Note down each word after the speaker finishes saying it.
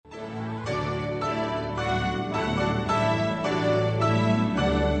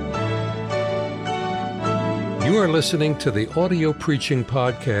You are listening to the audio preaching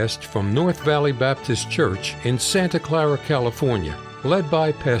podcast from North Valley Baptist Church in Santa Clara, California, led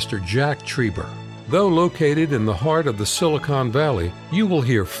by Pastor Jack Trieber. Though located in the heart of the Silicon Valley, you will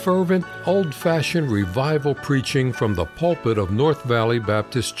hear fervent, old-fashioned revival preaching from the pulpit of North Valley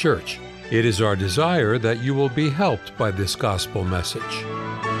Baptist Church. It is our desire that you will be helped by this gospel message.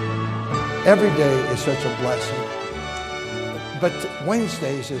 Every day is such a blessing, but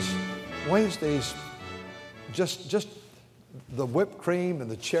Wednesdays just the whipped cream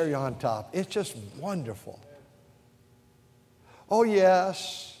and the cherry on top. It's just wonderful. Oh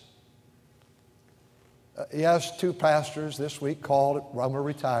yes, two pastors this week called. I'm going to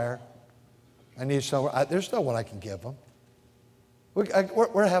retire. I need someone. There's no one I can give them.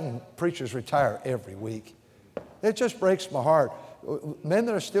 We're having preachers retire every week. It just breaks my heart. Men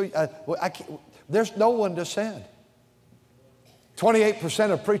that are still, there's no one to send.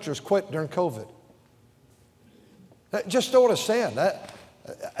 28% of preachers quit during COVID. Just don't want to send.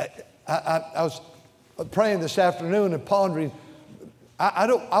 I was praying this afternoon and pondering. I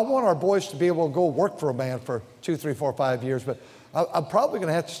want our boys to be able to go work for a man for 2, 3, 4, 5 years, but I'm probably going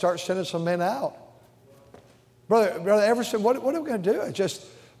to have to start sending some men out. Brother Everson, what are we going to do?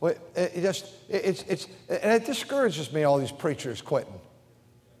 It discourages me, all these preachers quitting.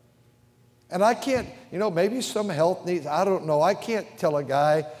 And I can't, maybe some health needs, I don't know. I can't tell a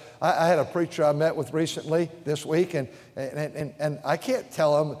guy. I had a preacher I met with recently this week, and I can't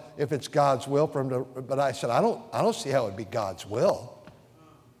tell him if it's God's will for him to, but I said, I don't see how it would be God's will.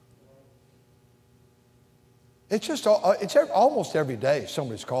 It's just, it's almost every day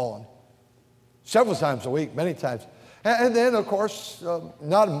somebody's calling. Several times a week, many times. And then, of course,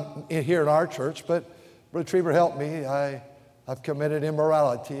 not here in our church, but Brother Trieber helped me. I've committed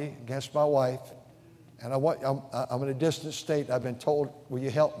immorality against my wife. And I'm in a distant state. I've been told, will you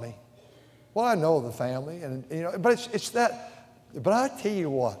help me? Well, I know the family, but it's that. But I tell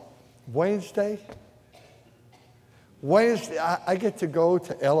you what, Wednesday, I get to go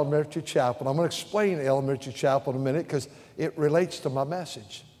to Elementary Chapel. I'm going to explain Elementary Chapel in a minute because it relates to my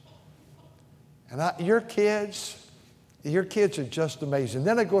message. And your kids are just amazing.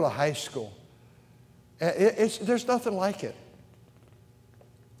 Then I go to high school. There's nothing like it.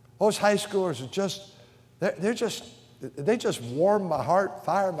 Those high schoolers are just. They just warm my heart,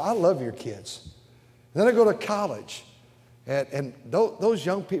 fire. I love your kids. And then I go to college, and those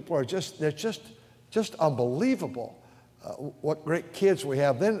young people are they're just unbelievable. What great kids we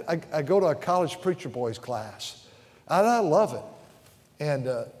have. Then I go to a college preacher boys class, and I love it. And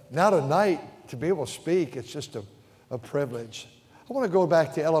now tonight to be able to speak, it's just a privilege. I want to go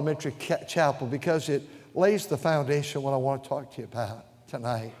back to Elementary Chapel because it lays the foundation of what I want to talk to you about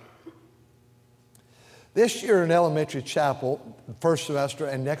tonight. This year in Elementary Chapel, first semester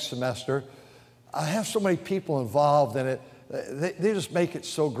and next semester, I have so many people involved in it. They just make it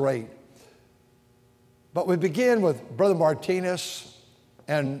so great. But we begin with Brother Martinez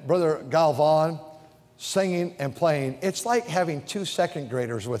and Brother Galvan singing and playing. It's like having 2 second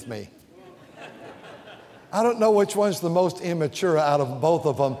graders with me. I don't know which one's the most immature out of both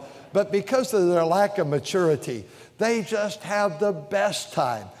of them, but because of their lack of maturity, they just have the best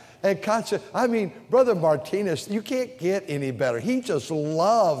time. And Brother Martinez, you can't get any better. He just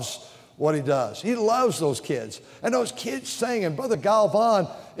loves what he does. He loves those kids. And those kids sing. And Brother Galvan,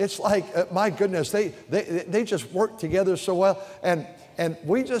 it's like, my goodness, they just work together so well. And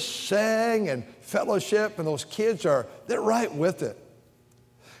we just sang and fellowship, and those kids they're right with it.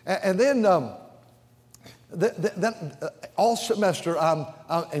 And then all semester,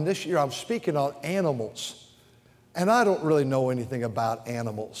 and this year I'm speaking on animals. And I don't really know anything about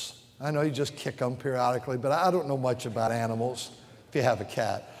animals. I know you just kick them periodically, but I don't know much about animals if you have a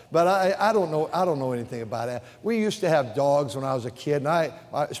cat. But I don't know anything about it. We used to have dogs when I was a kid, and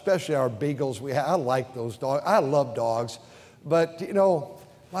especially our beagles. I like those dogs. I love dogs. But,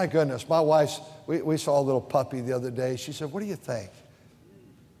 my goodness, my wife's, we saw a little puppy the other day. She said, what do you think?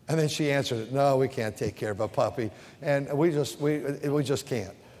 And then she answered it, no, we can't take care of a puppy. And we just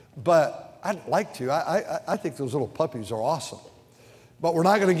can't. But I'd like to. I think those little puppies are awesome. But we're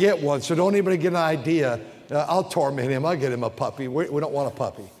not going to get one, so don't anybody get an idea. I'll torment him. I'll get him a puppy. We don't want a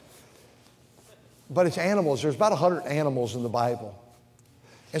puppy. But it's animals. There's about 100 animals in the Bible.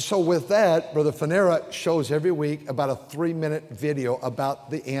 And so with that, Brother Fanera shows every week about a 3-minute video about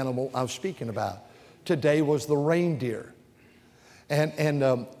the animal I'm speaking about. Today was the reindeer.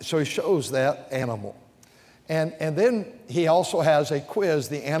 And so he shows that animal. And then he also has a quiz.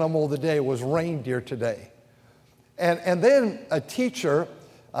 The animal of the day was reindeer today. And then a teacher,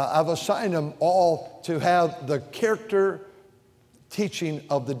 I've assigned them all to have the character teaching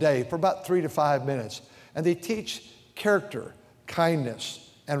of the day for about 3 to 5 minutes. And they teach character, kindness,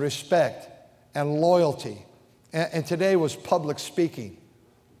 and respect, and loyalty. And today was public speaking.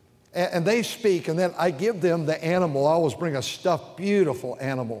 And they speak, and then I give them the animal. I always bring a stuffed, beautiful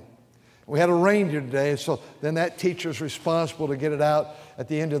animal. We had a reindeer today, so then that teacher's responsible to get it out at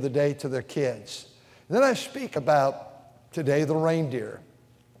the end of the day to their kids. And then I speak about today the reindeer.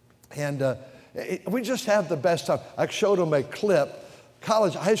 And we just have the best time. I showed them a clip.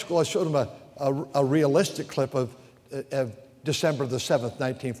 High school, I showed them a realistic clip of December the 7th,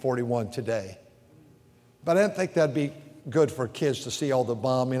 1941 today. But I didn't think that'd be good for kids to see all the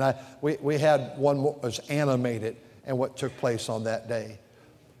bombing. We had one that was animated and what took place on that day.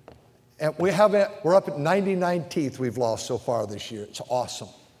 And we're up at 99 teeth we've lost so far this year. It's awesome.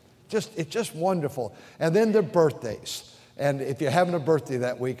 It's just wonderful. And then their birthdays. And if you're having a birthday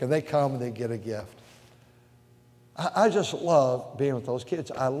that week, and they come and they get a gift. I just love being with those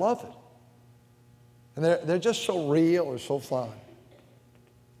kids. I love it. And they're just so real and so fun.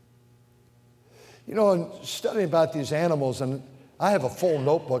 You know, in studying about these animals, and I have a full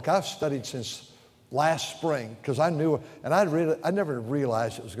notebook. I've studied since last spring because I knew, and I never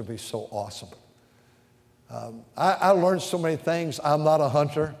realized it was going to be so awesome. I learned so many things. I'm not a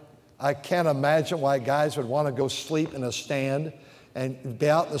hunter. I can't imagine why guys would want to go sleep in a stand and be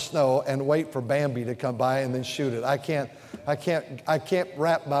out in the snow and wait for Bambi to come by and then shoot it. I can't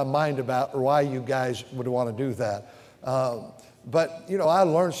wrap my mind about why you guys would want to do that. But, you know, I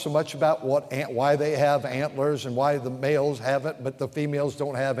learned so much about why they have antlers and why the males have it, but the females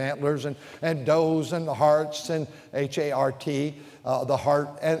don't have antlers, and does and the hearts and H-A-R-T, the heart,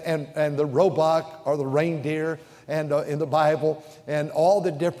 and the roebuck or the reindeer and in the Bible, and all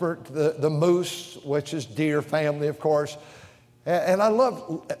the different, the moose, which is deer family, of course. And I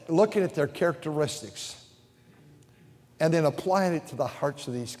love looking at their characteristics and then applying it to the hearts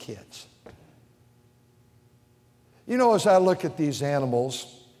of these kids. You know, as I look at these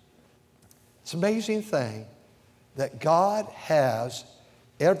animals, it's an amazing thing that God has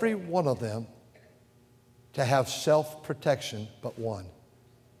every one of them to have self-protection but one.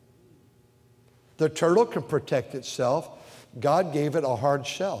 The turtle can protect itself. God gave it a hard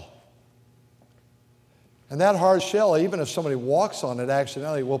shell. And that hard shell, even if somebody walks on it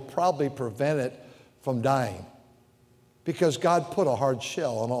accidentally, will probably prevent it from dying because God put a hard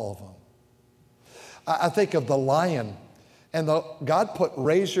shell on all of them. I think of the lion, and God put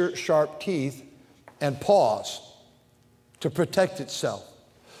razor-sharp teeth and paws to protect itself.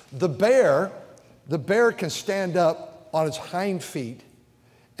 The bear can stand up on its hind feet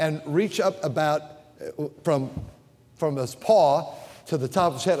and reach up about from its paw to the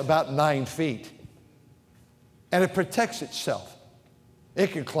top of its head about 9 feet. And it protects itself.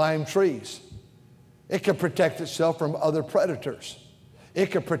 It can climb trees. It can protect itself from other predators.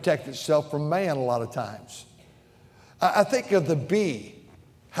 It can protect itself from man a lot of times. I think of the bee.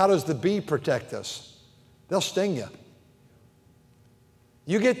 How does the bee protect us? They'll sting you.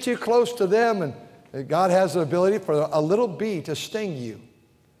 You get too close to them, and God has the ability for a little bee to sting you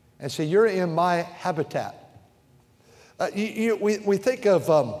and say, you're in my habitat. We think of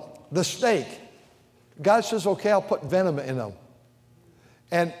the snake. God says, okay, I'll put venom in them.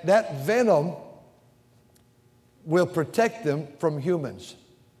 And that venom will protect them from humans.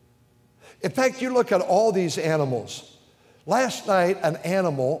 In fact, you look at all these animals. Last night, an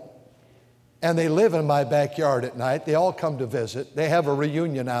animal, and they live in my backyard at night. They all come to visit. They have a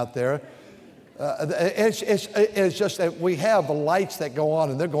reunion out there. It's just that we have lights that go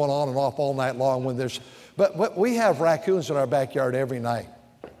on, and they're going on and off all night long when there's, but we have raccoons in our backyard every night.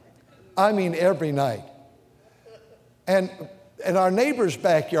 I mean, every night. And in our neighbor's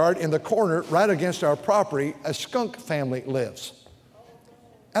backyard, in the corner, right against our property, a skunk family lives.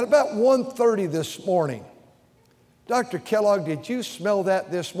 At about 1:30 this morning, Dr. Kellogg, did you smell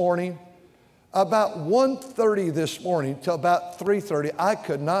that this morning? About 1:30 this morning till about 3:30, I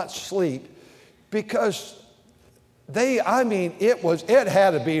could not sleep because it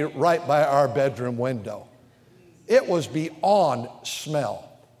had to be right by our bedroom window. It was beyond smell.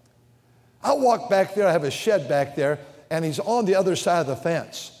 I walk back there, I have a shed back there, and he's on the other side of the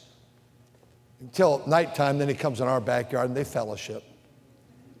fence until nighttime. Then he comes in our backyard and they fellowship.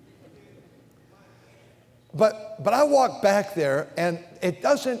 But I walk back there, and it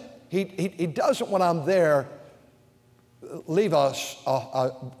doesn't. He doesn't, when I'm there, leave a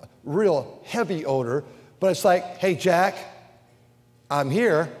real heavy odor. But it's like, hey Jack, I'm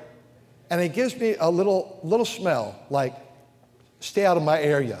here, and it gives me a little smell like, stay out of my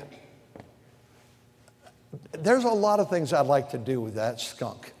area. There's a lot of things I'd like to do with that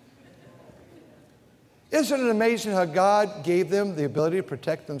skunk. Isn't it amazing how God gave them the ability to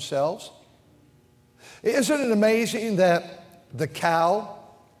protect themselves? Isn't it amazing that the cow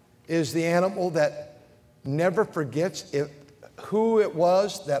is the animal that never forgets who it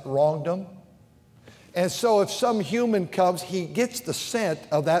was that wronged them? And so if some human comes, he gets the scent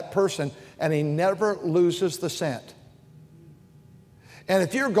of that person and he never loses the scent. And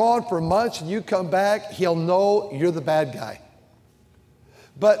if you're gone for months and you come back, he'll know you're the bad guy.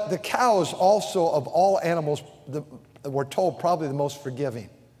 But the cow is also, of all animals, we're told, probably the most forgiving.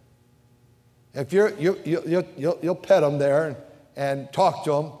 If you'll pet them there and talk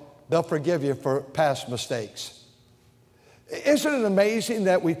to them, they'll forgive you for past mistakes. Isn't it amazing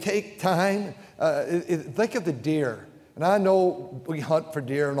that we take time? Think of the deer. And I know we hunt for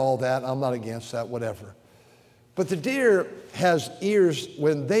deer and all that. I'm not against that, whatever. But the deer has ears.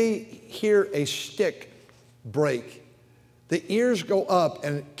 When they hear a stick break, the ears go up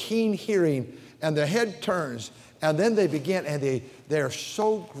and keen hearing, and their head turns, and then they begin, and they're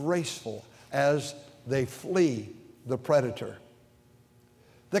so graceful as they flee the predator.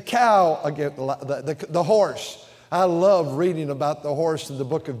 The cow, again, the horse. I love reading about the horse in the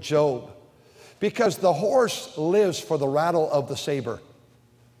book of Job, because the horse lives for the rattle of the saber.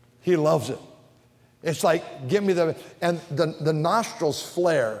 He loves it. It's like, give me and the nostrils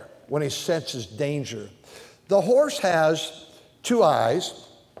flare when he senses danger. The horse has 2 eyes,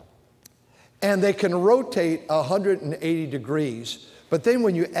 and they can rotate 180 degrees. But then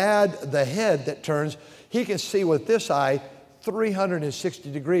when you add the head that turns, he can see with this eye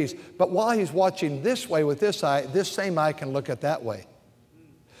 360 degrees. But while he's watching this way with this eye, this same eye can look at that way.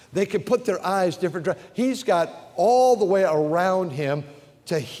 They can put their eyes different. He's got all the way around him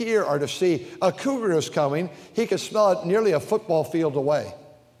to hear or to see. A cougar is coming. He can smell it nearly a football field away.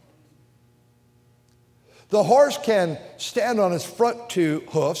 The horse can stand on his front 2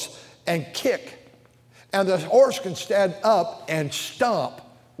 hoofs and kick. And the horse can stand up and stomp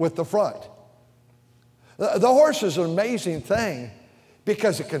with the front. The horse is an amazing thing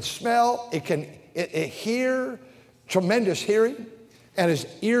because it can smell, it can hear, tremendous hearing, and his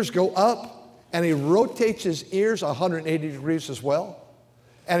ears go up, and he rotates his ears 180 degrees as well,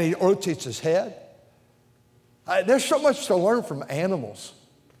 and he rotates his head. There's so much to learn from animals.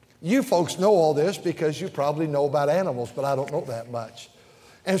 You folks know all this because you probably know about animals, but I don't know that much.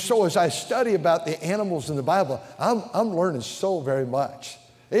 And so as I study about the animals in the Bible, I'm learning so very much.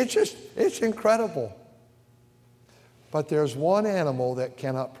 It's incredible. But there's one animal that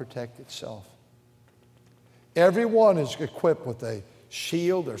cannot protect itself. Everyone is equipped with a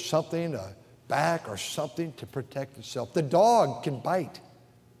shield or something, a back or something to protect itself. The dog can bite.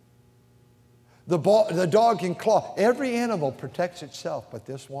 The dog can claw. Every animal protects itself, but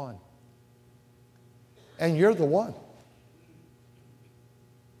this one. And you're the one.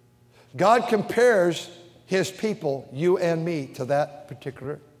 God compares his people, you and me, to that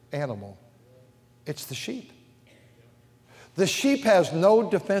particular animal. It's the sheep. The sheep has no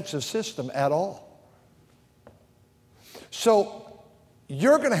defensive system at all. So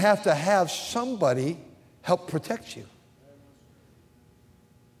you're going to have somebody help protect you.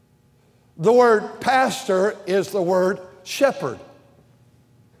 The word pastor is the word shepherd.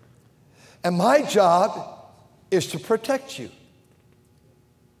 And my job is to protect you.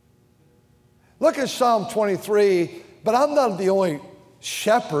 Look at Psalm 23, but I'm not the only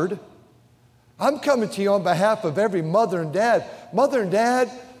shepherd. I'm coming to you on behalf of every mother and dad. Mother and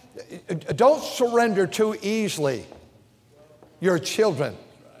dad, don't surrender too easily your children.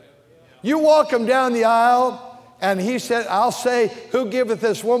 You walk them down the aisle, and he said, I'll say, who giveth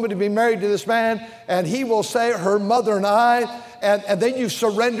this woman to be married to this man? And he will say, her mother and I. And then you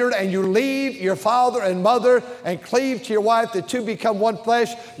surrendered and you leave your father and mother and cleave to your wife. The two become one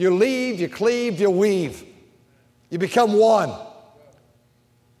flesh. You leave, you cleave, you weave. You become one.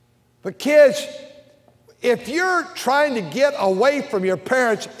 But kids, if you're trying to get away from your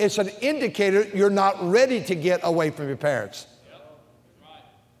parents, it's an indicator you're not ready to get away from your parents.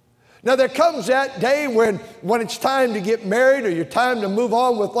 Now, there comes that day when it's time to get married or your time to move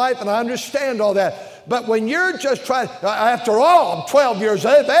on with life, and I understand all that. But when you're just trying, after all, I'm 12 years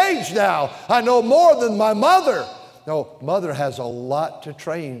of age now. I know more than my mother. No, mother has a lot to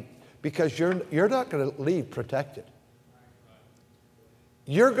train because you're not going to leave protected.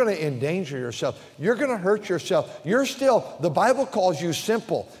 You're going to endanger yourself. You're going to hurt yourself. The Bible calls you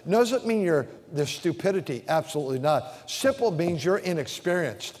simple. It doesn't mean you're the stupidity. Absolutely not. Simple means you're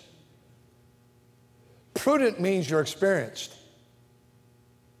inexperienced. Prudent means you're experienced.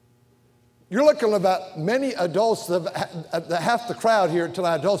 You're looking about many adults, half the crowd here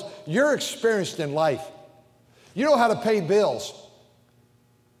tonight, adults, you're experienced in life. You know how to pay bills.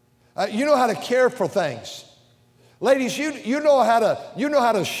 You know how to care for things. Ladies, you know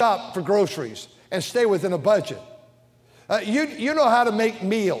how to shop for groceries. and stay within a budget. You know how to make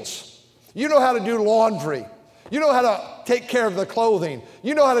meals. You know how to do laundry. You know how to take care of the clothing.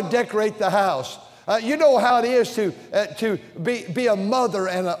 You know how to decorate the house. You know how it is to be a mother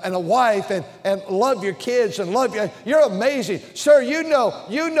and a wife and love your kids and love you. You're amazing. Sir, you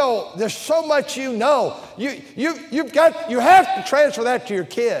know, there's so much you know. You have to transfer that to your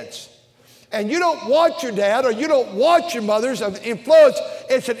kids. And you don't want your dad or you don't want your mother's influence.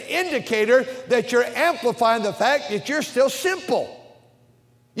 It's an indicator that you're amplifying the fact that you're still simple.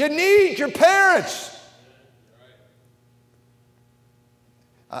 You need your parents.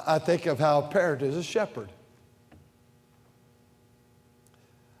 I think of how a parent is a shepherd.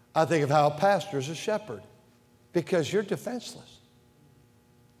 I think of how a pastor is a shepherd, because you're defenseless.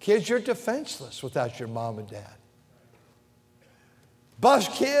 Kids, you're defenseless without your mom and dad. Bus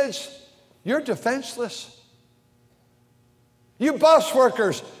kids, you're defenseless. You bus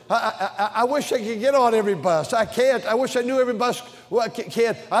workers, I wish I could get on every bus. I can't. I wish I knew every bus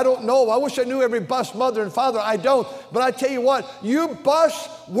kid. I don't know. I wish I knew every bus mother and father. I don't. But I tell you what, you bus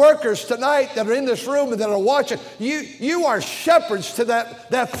workers tonight that are in this room and that are watching, you are shepherds to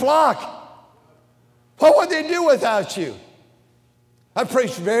that flock. What would they do without you? I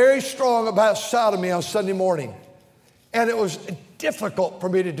preached very strong about sodomy on Sunday morning, and it was difficult for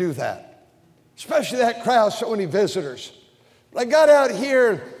me to do that, especially that crowd, so many visitors. I got out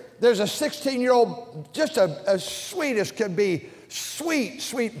here, there's a 16-year-old, just as sweet as could be,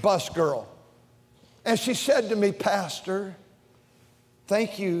 sweet bus girl. And she said to me, Pastor,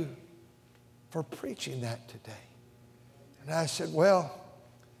 thank you for preaching that today. And I said, well,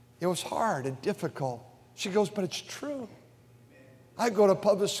 it was hard and difficult. She goes, but it's true. I go to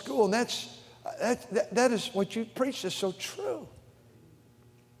public school, and that is what you preach is so true.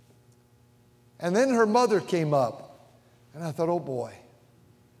 And then her mother came up. And I thought, oh boy,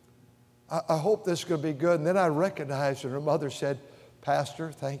 I hope this is going to be good. And then I recognized, and her mother said,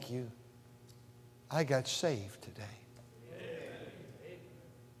 Pastor, thank you. I got saved today.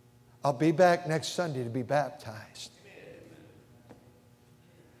 I'll be back next Sunday to be baptized.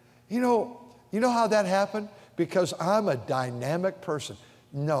 You know how that happened? Because I'm a dynamic person.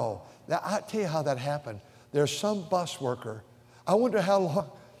 No, I'll tell you how that happened. There's some bus worker. I wonder how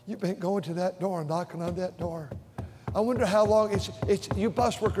long you've been going to that door and knocking on that door. I wonder how long it's you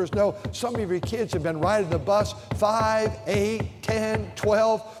bus workers know some of your kids have been riding the bus 5, 8, 10,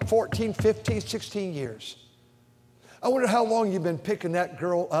 12, 14, 15, 16 years. I wonder how long you've been picking that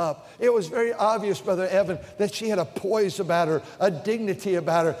girl up. It was very obvious, Brother Evan, that she had a poise about her, a dignity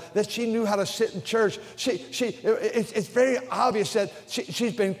about her, that she knew how to sit in church. It's very obvious that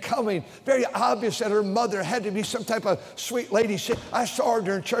she's been coming. Very obvious that her mother had to be some type of sweet lady. I saw her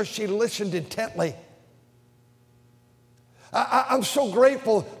during church. She listened intently. I'm so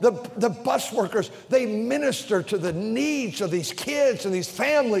grateful. The bus workers, they minister to the needs of these kids and these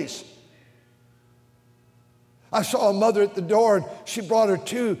families. I saw a mother at the door, and she brought her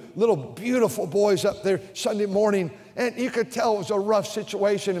 2 little beautiful boys up there Sunday morning, and you could tell it was a rough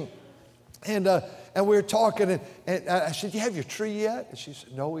situation. And we were talking, and I said, do you have your tree yet? And she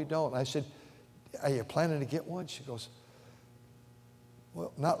said, no, we don't. I said, are you planning to get one? She goes,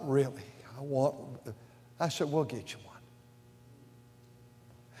 well, not really. I said, we'll get you one.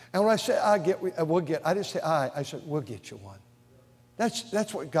 And when I say we'll get, I didn't say I said, we'll get you one.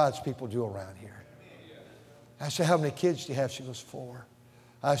 That's what God's people do around here. I said, how many kids do you have? She goes, 4.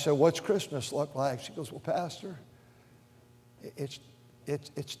 I said, what's Christmas look like? She goes, well, Pastor,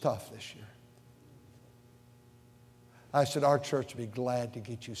 it's tough this year. I said, our church would be glad to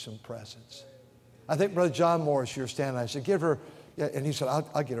get you some presents. I think Brother John Morris, you were standing. I said, give her, and he said,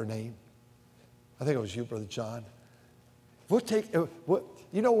 I'll get her name. I think it was you, Brother John.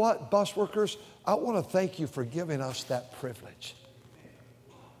 You know what, bus workers? I want to thank you for giving us that privilege.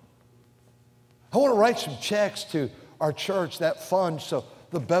 I want to write some checks to our church, that fund, so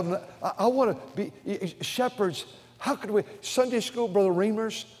the Bevan. I want to be shepherds. How could we? Sunday school, Brother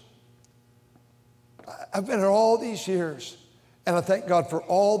Reimers. I've been here all these years, and I thank God for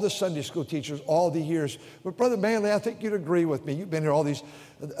all the Sunday school teachers all the years. But Brother Manley, I think you'd agree with me. You've been here all these.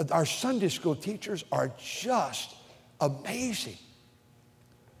 Our Sunday school teachers are just amazing.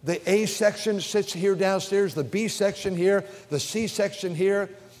 The A section sits here downstairs, the B section here, the C section here,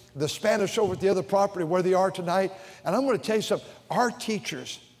 the Spanish over at the other property where they are tonight. And I'm going to tell you something. Our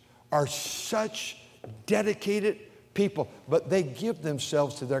teachers are such dedicated people, but they give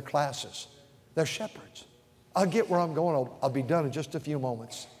themselves to their classes. They're shepherds. I'll get where I'm going. I'll be done in just a few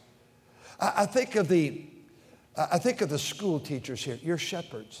moments. I think of the school teachers here. You're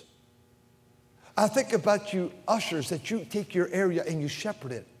shepherds. I think about you ushers that you take your area and you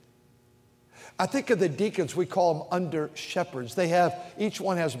shepherd it. I think of the deacons, we call them under shepherds. Each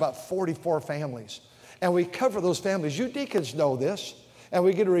one has about 44 families. And we cover those families. You deacons know this. And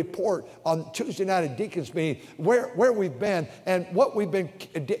we get a report on Tuesday night at deacons meeting where we've been and what we've been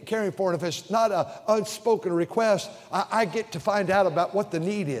caring for. And if it's not an unspoken request, I get to find out about what the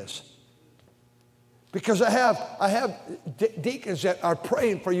need is. Because I have deacons that are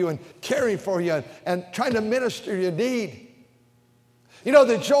praying for you and caring for you and trying to minister your need. You know,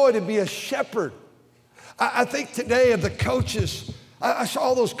 the joy to be a shepherd. I think today of the coaches. I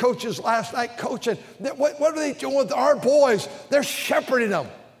saw those coaches last night coaching. What are they doing with our boys? They're shepherding them.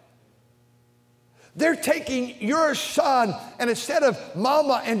 They're taking your son, and instead of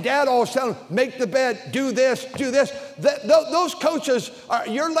mama and dad always telling them, make the bed, do this, those coaches,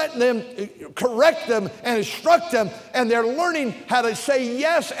 you're letting them correct them and instruct them, and they're learning how to say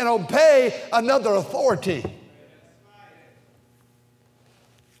yes and obey another authority.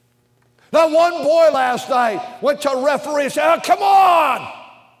 Now, one boy last night went to a referee and said, oh, come on!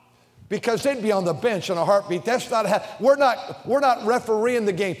 Because they'd be on the bench in a heartbeat. That's not how, we're not refereeing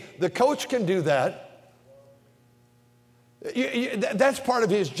the game. The coach can do that. That's part of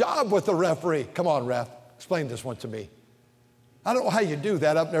his job with the referee. Come on, ref, explain this one to me. I don't know how you do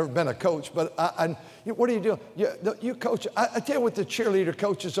that. I've never been a coach, but what are you doing? You coach. I tell you what the cheerleader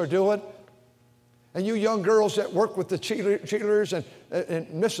coaches are doing. And you young girls that work with the cheerleaders and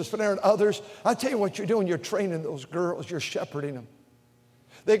Mrs. Fenner and others, I tell you what you're doing. You're training those girls. You're shepherding them.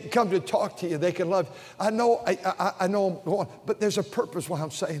 They can come to talk to you. They can love you. I know I'm going, but there's a purpose why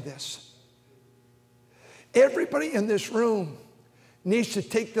I'm saying this. Everybody in this room needs to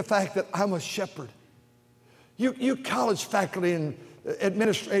take the fact that I'm a shepherd. You college faculty and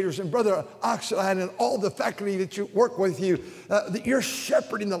administrators and Brother Oxide and all the faculty that you work with that you're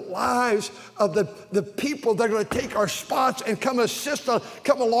shepherding the lives of the people that are going to take our spots and come assist us,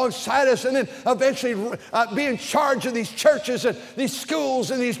 come alongside us, and then eventually be in charge of these churches and these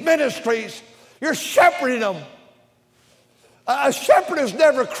schools and these ministries. You're shepherding them. A shepherd is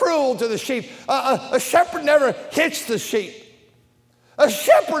never cruel to the sheep. A shepherd never hits the sheep. A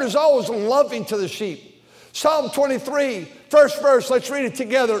shepherd is always loving to the sheep. Psalm 23, first verse, let's read it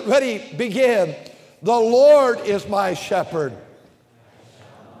together. Ready, begin. The Lord is my shepherd.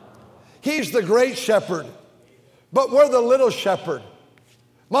 He's the great shepherd, but we're the little shepherd.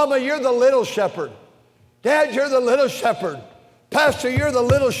 Mama, you're the little shepherd. Dad, you're the little shepherd. Pastor, you're the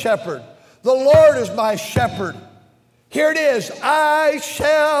little shepherd. The Lord is my shepherd. Here it is. I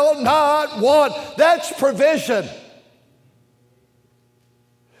shall not want. That's provision.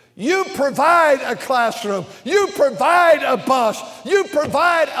 You provide a classroom. You provide a bus. You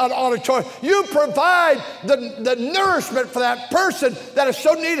provide an auditorium. You provide the nourishment for that person that is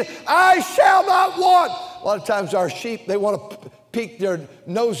so needed. I shall not want. A lot of times our sheep, they want to peek their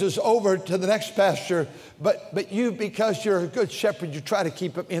noses over to the next pasture. But you, because you're a good shepherd, you try to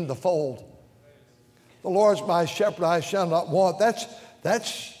keep them in the fold. The Lord's my shepherd, I shall not want.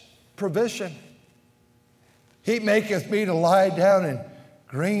 That's provision. He maketh me to lie down in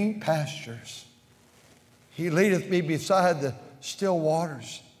green pastures. He leadeth me beside the still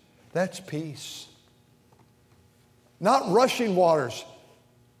waters. That's peace. Not rushing waters,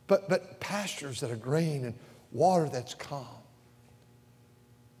 but pastures that are green and water that's calm.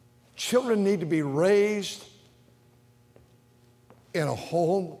 Children need to be raised in a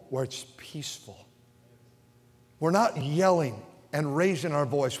home where it's peaceful. We're not yelling and raising our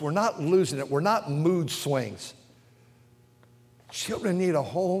voice. We're not losing it. We're not mood swings. Children need a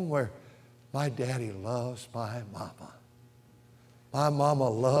home where my daddy loves my mama. My mama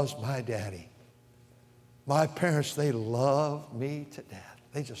loves my daddy. My parents, they love me to death.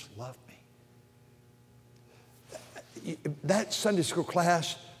 They just love me. That Sunday school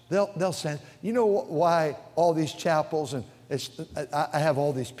class, they'll send, you know why all these chapels and I have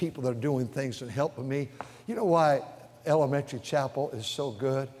all these people that are doing things and helping me. You know why elementary chapel is so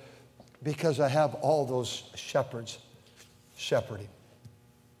good? Because I have all those shepherds shepherding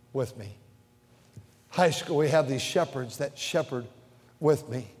with me. High school, we have these shepherds that shepherd with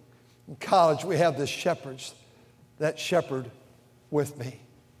me. In college, we have the shepherds that shepherd with me.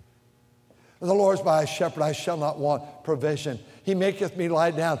 The Lord's my shepherd, I shall not want provision. He maketh me lie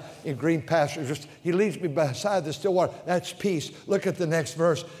down in green pastures. He leads me beside the still water. That's peace. Look at the next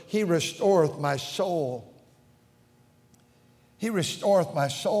verse. He restoreth my soul. He restoreth my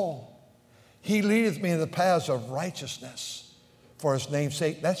soul. He leadeth me in the paths of righteousness for his name's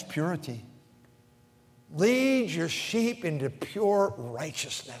sake. That's purity. Lead your sheep into pure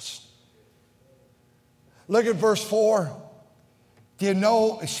righteousness. Look at verse 4. Do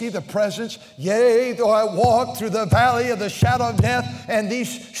you see the presence? Yea, though I walk through the valley of the shadow of death, and these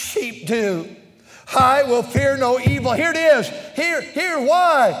sheep do. I will fear no evil. Here it is. Here,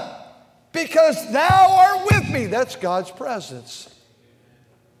 why? Because thou art with me. That's God's presence.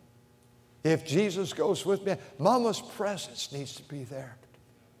 If Jesus goes with me, Mama's presence needs to be there.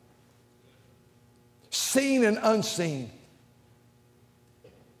 Seen and unseen.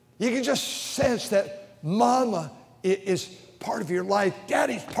 You can just sense that Mama is part of your life.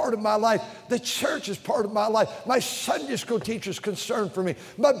 Daddy's part of my life. The church is part of my life. My Sunday school teacher's concerned for me.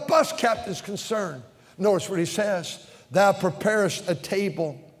 My bus captain's concerned. Notice what he says. Thou preparest a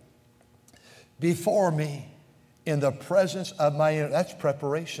table before me in the presence of my enemies. That's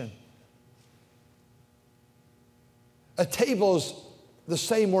preparation. A table is the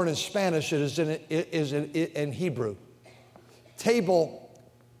same word in Spanish as in Hebrew. Table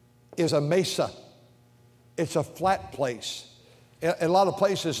is a mesa. It's a flat place. In a lot of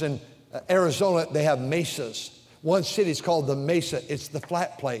places in Arizona, they have mesas. One city is called the Mesa. It's the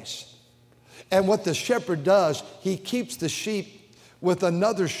flat place. And what the shepherd does, he keeps the sheep with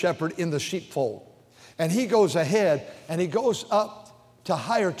another shepherd in the sheepfold. And he goes ahead and he goes up to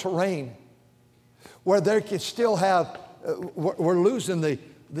higher terrain where they can still have, we're losing the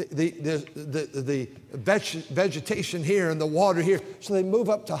vegetation here and the water here. So they move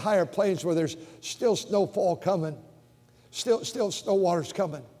up to higher plains where there's still snowfall coming. Still snow water's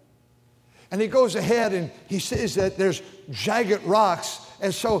coming. And he goes ahead and he says that there's jagged rocks.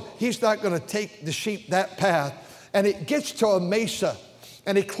 And so he's not going to take the sheep that path. And he gets to a mesa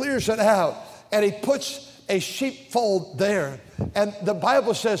and he clears it out. And he puts a sheepfold there. And the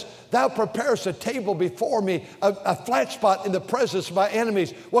Bible says, thou preparest a table before me, a flat spot in the presence of my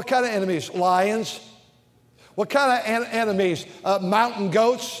enemies. What kind of enemies? Lions. What kind of enemies? Mountain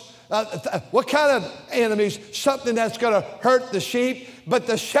goats. What kind of enemies? Something that's going to hurt the sheep. But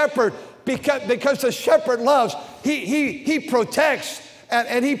the shepherd, because the shepherd loves, he protects.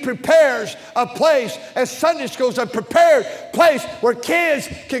 And he prepares a place, as Sunday school is a prepared place where kids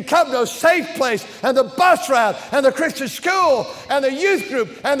can come to a safe place, and the bus route, and the Christian school, and the youth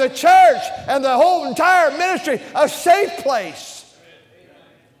group, and the church, and the whole entire ministry, a safe place.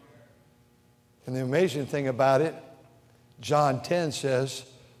 And the amazing thing about it, John 10 says,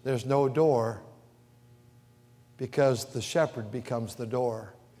 there's no door because the shepherd becomes the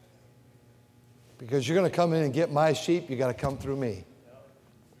door. Because you're going to come in and get my sheep, you got to come through me.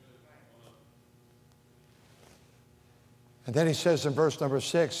 And then he says in verse number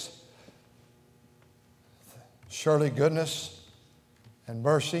 6, surely goodness and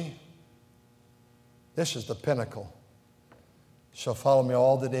mercy, this is the pinnacle, shall follow me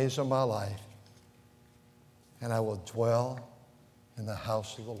all the days of my life, and I will dwell in the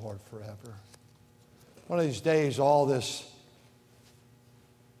house of the Lord forever. One of these days, all this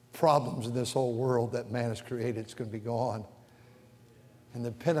problems in this whole world that man has created is going to be gone. And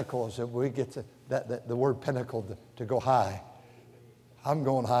the pinnacle is that we get to, the word pinnacle, to go high. I'm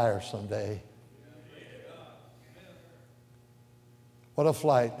going higher someday. What a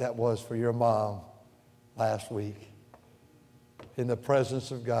flight that was for your mom last week in the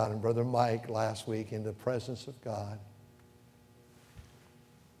presence of God, and Brother Mike last week in the presence of God.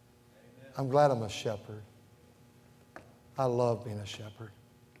 I'm glad I'm a shepherd. I love being a shepherd.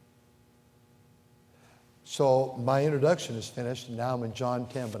 So my introduction is finished, and now I'm in John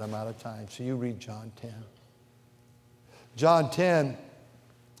 10, but I'm out of time. So you read John 10. John 10,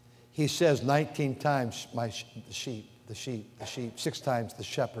 he says 19 times, the sheep, 6 times the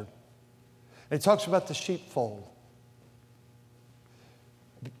shepherd. And he talks about the sheepfold.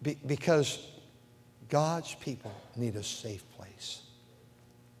 Because God's people need a safe place.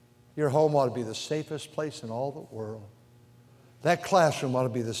 Your home ought to be the safest place in all the world. That classroom ought to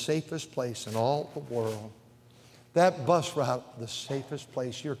be the safest place in all the world. That bus route, the safest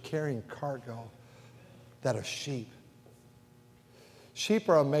place. You're carrying cargo that are sheep. Sheep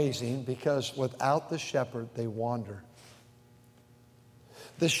are amazing because without the shepherd, they wander.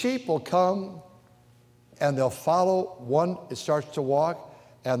 The sheep will come and they'll follow one. It starts to walk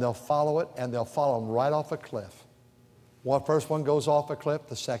and they'll follow it and they'll follow them right off a cliff. First one goes off a cliff,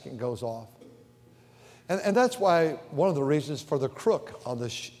 the second goes off. And that's why one of the reasons for the crook on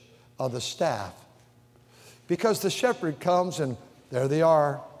the staff. Because the shepherd comes and there they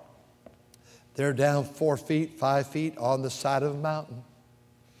are. They're down 4 feet, 5 feet on the side of a mountain.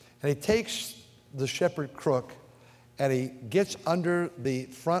 And he takes the shepherd crook and he gets under the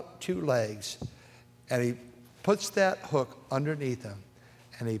front 2 legs and he puts that hook underneath him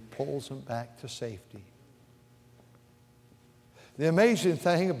and he pulls him back to safety. The amazing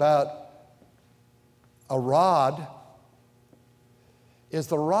thing about a rod is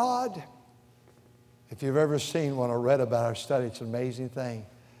the rod, if you've ever seen one or read about our study, it's an amazing thing.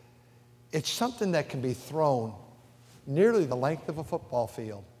 It's something that can be thrown nearly the length of a football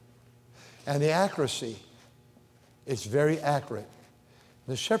field. And the accuracy is very accurate.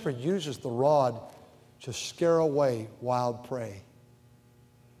 The shepherd uses the rod to scare away wild prey.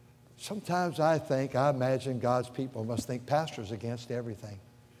 Sometimes I imagine God's people must think pastor's against everything.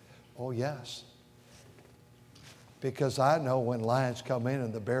 Oh, yes. Because I know when lions come in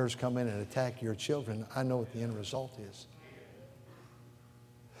and the bears come in and attack your children, I know what the end result is.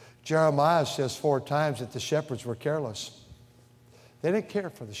 Jeremiah says 4 times that the shepherds were careless. They didn't care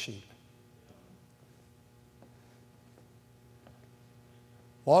for the sheep.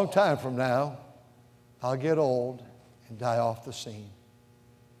 Long time from now, I'll get old and die off the scene.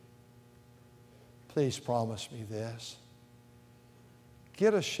 Please promise me this.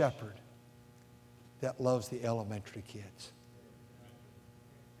 Get a shepherd that loves the elementary kids.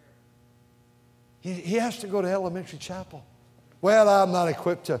 He has to go to elementary chapel. Well, I'm not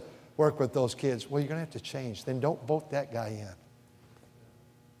equipped to work with those kids. Well, you're going to have to change. Then don't vote that guy in.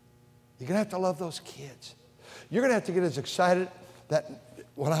 You're going to have to love those kids. You're going to have to get as excited that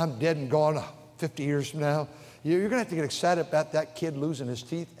when I'm dead and gone 50 years from now, you're going to have to get excited about that kid losing his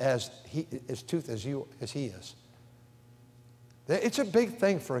teeth as he is. It's a big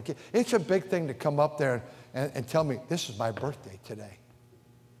thing for a kid. It's a big thing to come up there and tell me, this is my birthday today.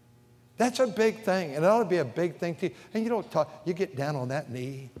 That's a big thing, and it ought to be a big thing to you. And you don't talk, you get down on that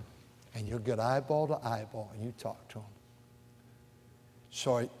knee, and you'll get eyeball to eyeball, and you talk to them.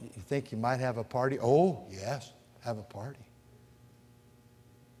 So you think you might have a party? Oh, yes, have a party.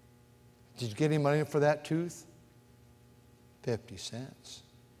 Did you get any money for that tooth? 50 cents.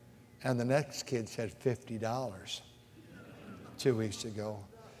 And the next kid said $50 2 weeks ago.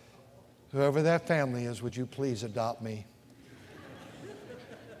 Whoever that family is, would you please adopt me?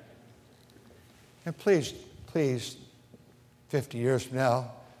 And please, 50 years from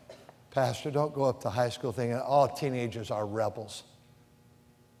now, Pastor, don't go up to high school thinking all teenagers are rebels.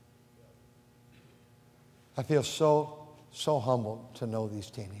 I feel so humbled to know these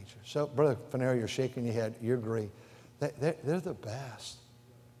teenagers. So, Brother Fanera, you're shaking your head. You agree. They're the best.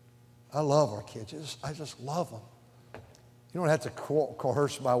 I love our kids. I just love them. You don't have to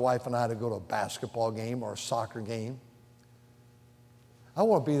coerce my wife and I to go to a basketball game or a soccer game. I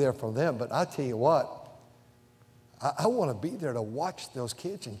want to be there for them, but I tell you what, I want to be there to watch those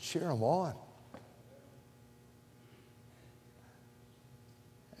kids and cheer them on.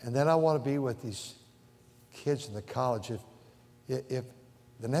 And then I want to be with these kids in the college. If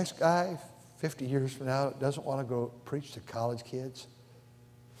the next guy, 50 years from now, doesn't want to go preach to college kids,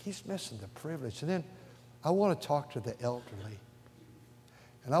 he's missing the privilege. And then I want to talk to the elderly.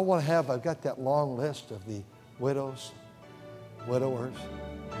 And I've got that long list of the widows, widowers.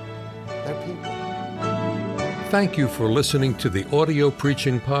 They're people. Thank you for listening to the audio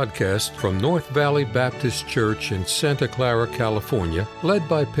preaching podcast from North Valley Baptist Church in Santa Clara, California, led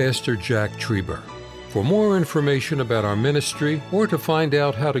by Pastor Jack Trieber. For more information about our ministry or to find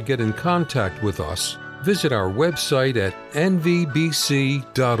out how to get in contact with us, visit our website at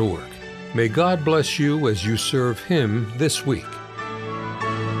nvbc.org. May God bless you as you serve Him this week.